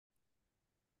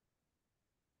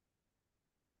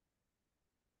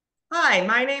Hi,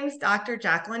 my name is Dr.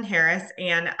 Jacqueline Harris,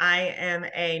 and I am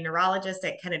a neurologist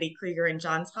at Kennedy Krieger and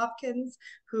Johns Hopkins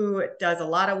who does a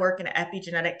lot of work in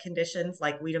epigenetic conditions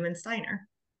like Wiedemann-Steiner.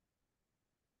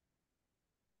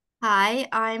 Hi,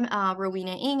 I'm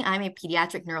Rowena Ng. I'm a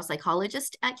pediatric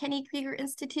neuropsychologist at Kennedy Krieger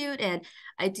Institute, and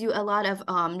I do a lot of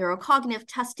neurocognitive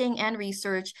testing and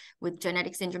research with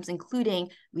genetic syndromes, including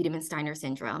Wiedemann-Steiner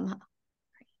syndrome.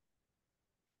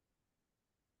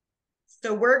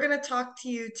 So we're going to talk to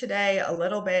you today a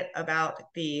little bit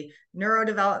about the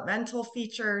neurodevelopmental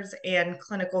features and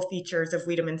clinical features of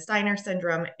Wiedemann-Steiner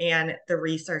syndrome and the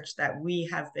research that we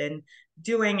have been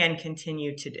doing and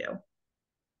continue to do.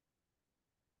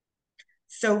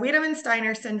 So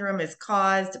Wiedemann-Steiner syndrome is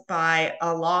caused by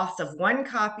a loss of one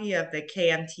copy of the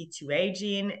KMT2A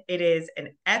gene. It is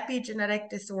an epigenetic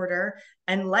disorder,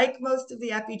 and like most of the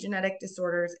epigenetic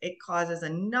disorders, it causes a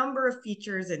number of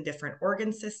features in different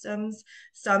organ systems.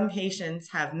 Some patients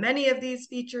have many of these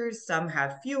features, some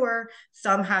have fewer,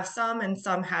 some have some, and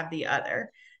some have the other.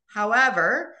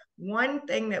 However, one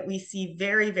thing that we see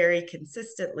very, very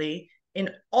consistently in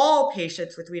all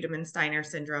patients with Wiedemann-Steiner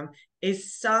syndrome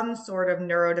is some sort of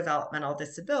neurodevelopmental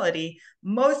disability.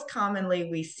 Most commonly,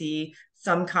 we see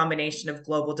some combination of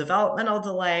global developmental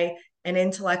delay and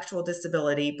intellectual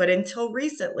disability, but until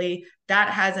recently,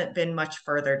 that hasn't been much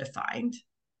further defined.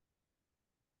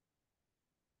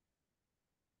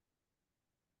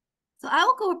 So I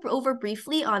will go over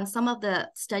briefly on some of the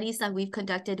studies that we've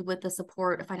conducted with the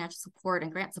support, financial support,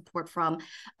 and grant support from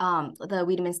the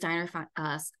Wiedemann-Steiner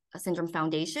Syndrome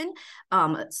Foundation,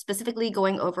 specifically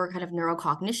going over kind of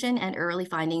neurocognition and early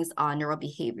findings on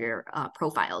neurobehavior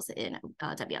profiles in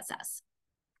WSS.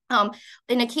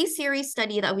 In a case series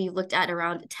study that we looked at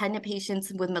around 10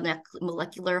 patients with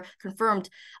molecular confirmed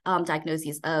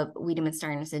diagnoses of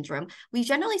Wiedemann-Steiner syndrome, we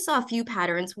generally saw a few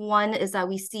patterns. One is that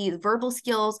we see verbal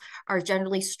skills are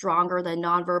generally stronger than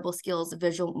nonverbal skills,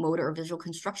 visual motor or visual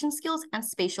construction skills, and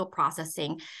spatial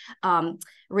processing.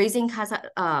 Raising has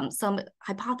some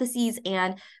hypotheses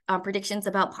and predictions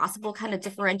about possible kind of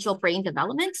differential brain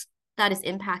development that is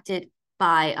impacted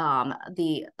by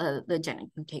the genetic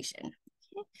mutation.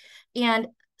 And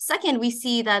second, we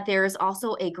see that there's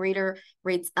also a greater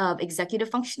rates of executive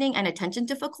functioning and attention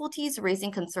difficulties,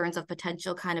 raising concerns of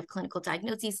potential kind of clinical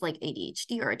diagnoses like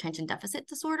ADHD or attention deficit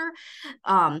disorder,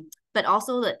 but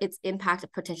also its impact,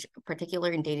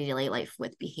 particularly in day-to-day life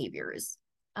with behaviors.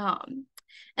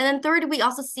 And then third, we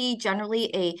also see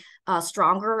generally a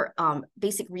stronger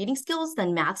basic reading skills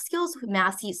than math skills.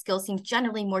 Math skills seem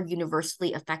generally more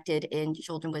universally affected in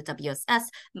children with WSS,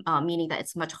 meaning that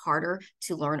it's much harder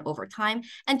to learn over time.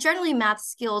 And generally, math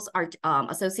skills are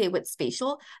associated with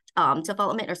spatial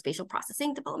development or spatial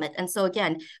processing development. And so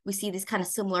again, we see these kind of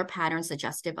similar patterns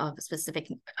suggestive of specific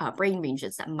brain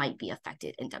regions that might be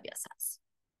affected in WSS.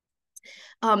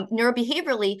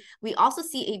 Neurobehaviorally, we also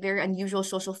see a very unusual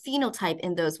social phenotype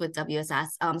in those with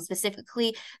WSS,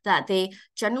 specifically that they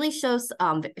generally show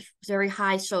very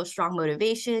high, strong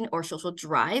motivation or social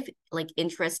drive, like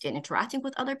interest in interacting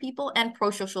with other people and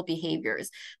pro-social behaviors,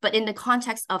 but in the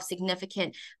context of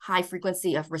significant high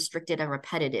frequency of restricted and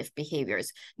repetitive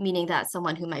behaviors, meaning that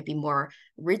someone who might be more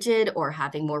rigid or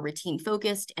having more routine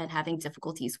focused and having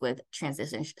difficulties with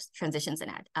transitions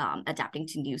and adapting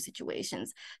to new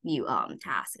situations, new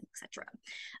tasks,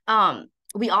 etc.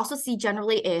 We also see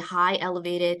generally a high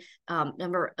elevated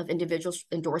number of individuals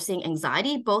endorsing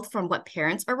anxiety, both from what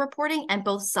parents are reporting and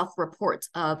both self-reports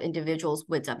of individuals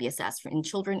with WSS in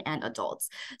children and adults.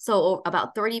 So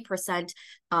about 30%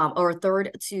 or a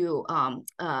third to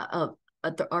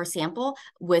our sample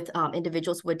with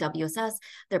individuals with WSS,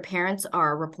 their parents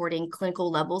are reporting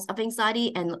clinical levels of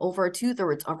anxiety, and over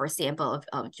 2/3 of our sample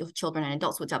of children and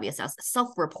adults with WSS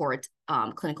self-report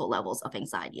clinical levels of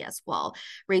anxiety as well,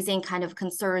 raising kind of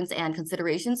concerns and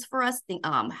considerations for us,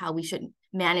 how we should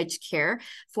manage care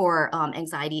for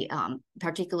anxiety,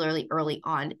 particularly early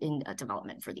on in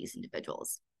development for these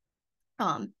individuals.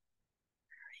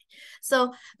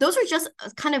 So those are just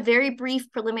kind of very brief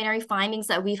preliminary findings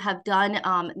that we have done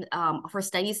for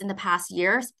studies in the past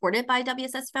year supported by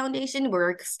WSS Foundation.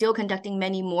 We're still conducting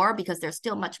many more because there's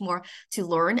still much more to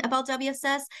learn about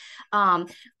WSS.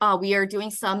 We are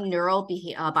doing some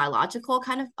neurobiological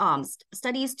kind of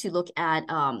studies to look at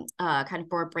kind of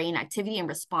for brain activity in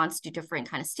response to different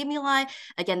kind of stimuli.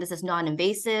 Again, this is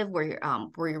non-invasive where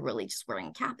you're really just wearing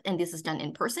a cap, and this is done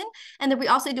in person. And then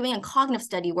we're also doing a cognitive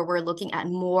study where we're looking at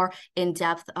more more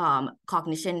in-depth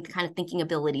cognition kind of thinking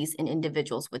abilities in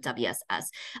individuals with WSS.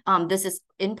 This is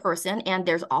in person, and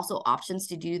there's also options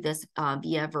to do this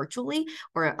via virtually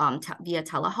or via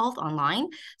telehealth online.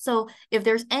 So if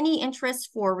there's any interest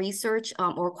for research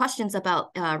or questions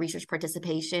about research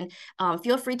participation,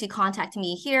 feel free to contact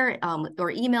me here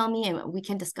or email me, and we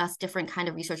can discuss different kind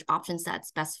of research options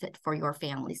that's best fit for your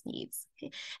family's needs.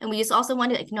 Okay. And we just also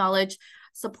want to acknowledge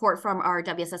support from our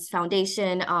WSS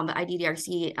Foundation,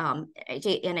 IDDRC,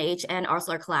 NIH, and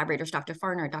also our collaborators, Dr.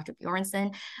 Farner and Dr.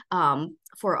 Bjornson,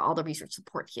 for all the research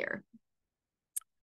support here.